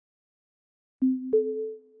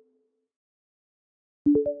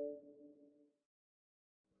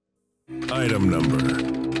Item Number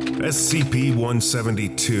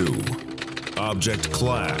SCP-172. Object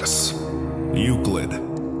Class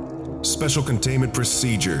Euclid. Special Containment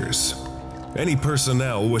Procedures. Any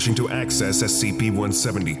personnel wishing to access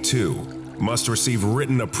SCP-172 must receive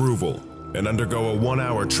written approval and undergo a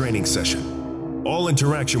 1-hour training session. All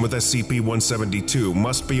interaction with SCP-172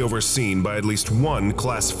 must be overseen by at least one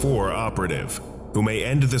Class 4 operative, who may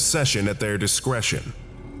end the session at their discretion.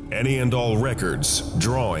 Any and all records,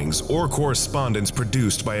 drawings, or correspondence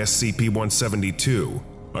produced by SCP-172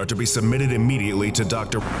 are to be submitted immediately to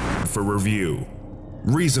Dr. for review.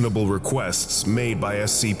 Reasonable requests made by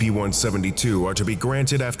SCP-172 are to be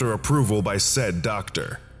granted after approval by said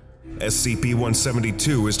doctor.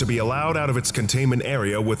 SCP-172 is to be allowed out of its containment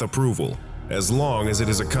area with approval, as long as it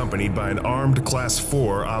is accompanied by an armed Class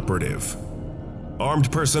 4 operative.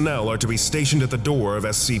 Armed personnel are to be stationed at the door of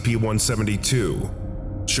SCP-172.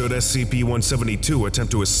 Should SCP-172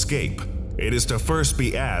 attempt to escape, it is to first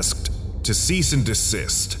be asked to cease and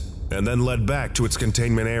desist, and then led back to its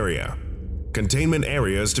containment area. Containment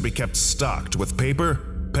area is to be kept stocked with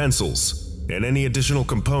paper, pencils, and any additional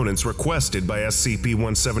components requested by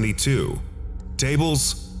SCP-172.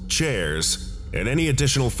 Tables, chairs, and any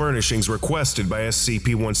additional furnishings requested by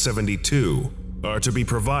SCP-172 are to be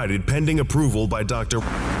provided pending approval by Dr.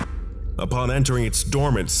 Upon entering its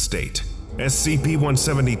dormant state,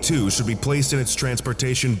 SCP-172 should be placed in its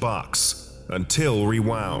transportation box until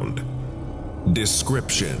rewound.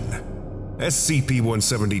 Description: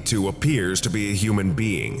 SCP-172 appears to be a human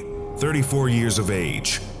being, 34 years of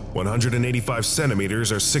age, 185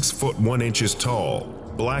 centimeters or 6 foot 1 inches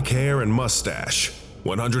tall, black hair and mustache,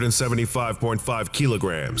 175.5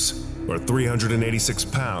 kilograms or 386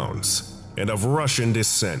 pounds, and of Russian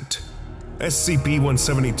descent.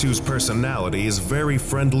 SCP-172's personality is very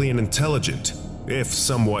friendly and intelligent, if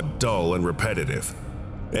somewhat dull and repetitive.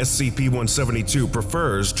 SCP-172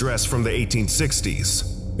 prefers dress from the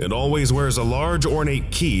 1860s. It always wears a large ornate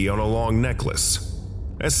key on a long necklace.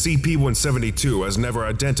 SCP-172 has never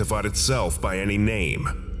identified itself by any name,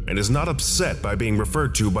 and is not upset by being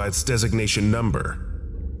referred to by its designation number.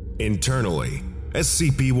 Internally,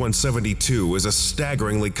 SCP-172 is a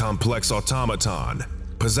staggeringly complex automaton,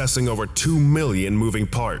 possessing over 2 million moving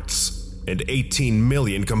parts, and 18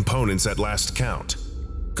 million components at last count.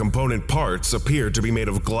 Component parts appear to be made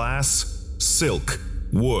of glass, silk,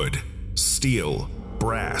 wood, steel,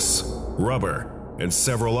 brass, rubber, and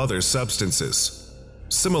several other substances.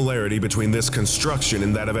 Similarity between this construction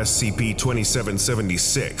and that of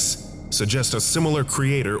SCP-2776 suggests a similar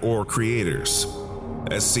creator or creators.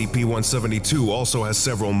 SCP-172 also has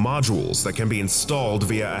several modules that can be installed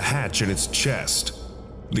via a hatch in its chest.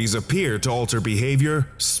 These appear to alter behavior,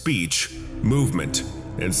 speech, movement,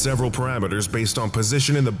 and several parameters based on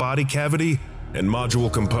position in the body cavity and module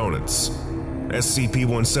components.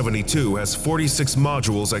 SCP-172 has 46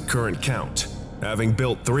 modules at current count, having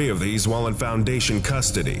built 3 of these while in Foundation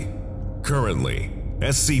custody. Currently,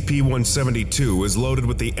 SCP-172 is loaded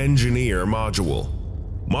with the Engineer module.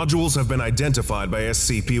 Modules have been identified by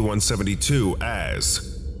SCP-172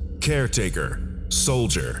 as Caretaker,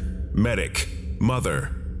 Soldier, Medic,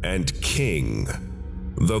 Mother, and King,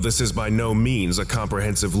 though this is by no means a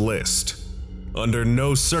comprehensive list. Under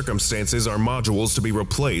no circumstances are modules to be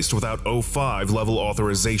replaced without O5 level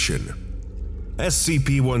authorization.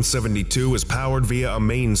 SCP-172 is powered via a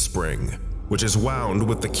mainspring, which is wound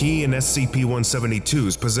with the key in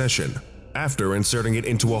SCP-172's possession, after inserting it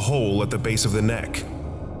into a hole at the base of the neck.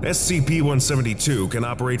 SCP-172 can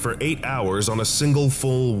operate for 8 hours on a single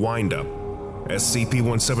full windup.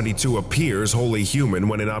 SCP-172 appears wholly human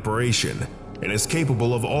when in operation, and is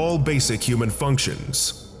capable of all basic human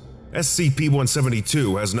functions.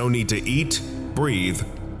 SCP-172 has no need to eat, breathe,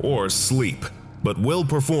 or sleep, but will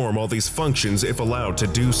perform all these functions if allowed to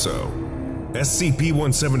do so.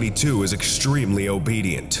 SCP-172 is extremely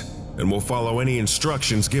obedient, and will follow any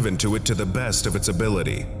instructions given to it to the best of its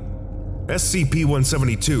ability.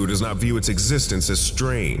 SCP-172 does not view its existence as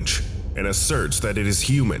strange, and asserts that it is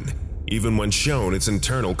human, even when shown its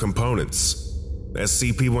internal components.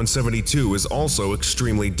 SCP-172 is also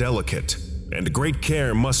extremely delicate, and great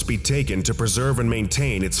care must be taken to preserve and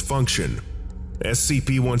maintain its function.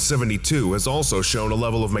 SCP-172 has also shown a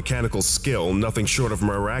level of mechanical skill nothing short of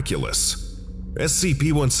miraculous.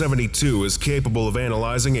 SCP-172 is capable of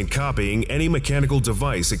analyzing and copying any mechanical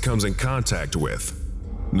device it comes in contact with.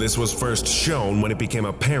 This was first shown when it became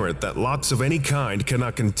apparent that locks of any kind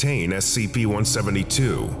cannot contain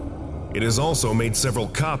SCP-172. It has also made several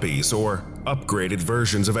copies or upgraded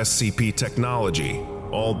versions of SCP technology,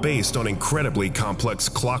 all based on incredibly complex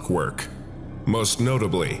clockwork. Most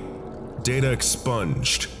notably, data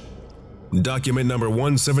expunged. Document number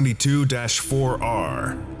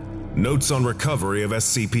 172-4R. Notes on recovery of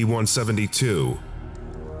SCP-172.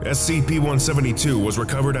 SCP-172 was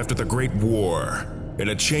recovered after the Great War, in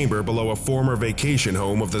a chamber below a former vacation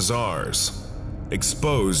home of the Tsars.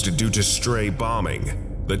 Exposed due to stray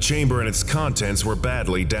bombing, the chamber and its contents were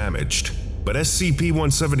badly damaged, but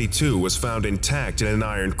SCP-172 was found intact in an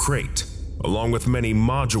iron crate, along with many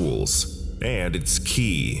modules and its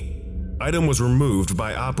key. Item was removed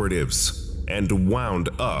by operatives and wound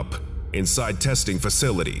up inside testing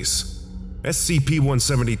facilities.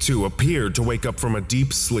 SCP-172 appeared to wake up from a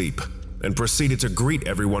deep sleep and proceeded to greet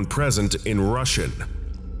everyone present in Russian.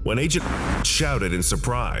 When Agent shouted in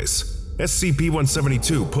surprise,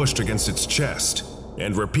 SCP-172 pushed against its chest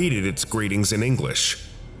and repeated its greetings in English.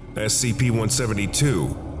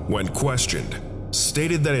 SCP-172, when questioned,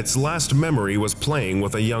 stated that its last memory was playing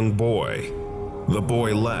with a young boy. The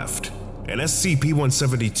boy left, and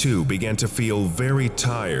SCP-172 began to feel very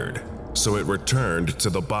tired, so it returned to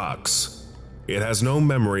the box. It has no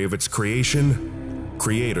memory of its creation,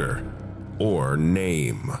 creator, or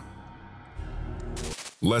name.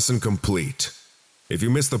 Lesson complete. If you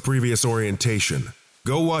missed the previous orientation,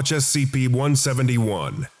 go watch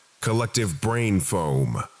SCP-171, Collective Brain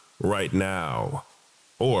Foam, right now.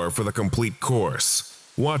 Or for the complete course,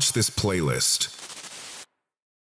 watch this playlist.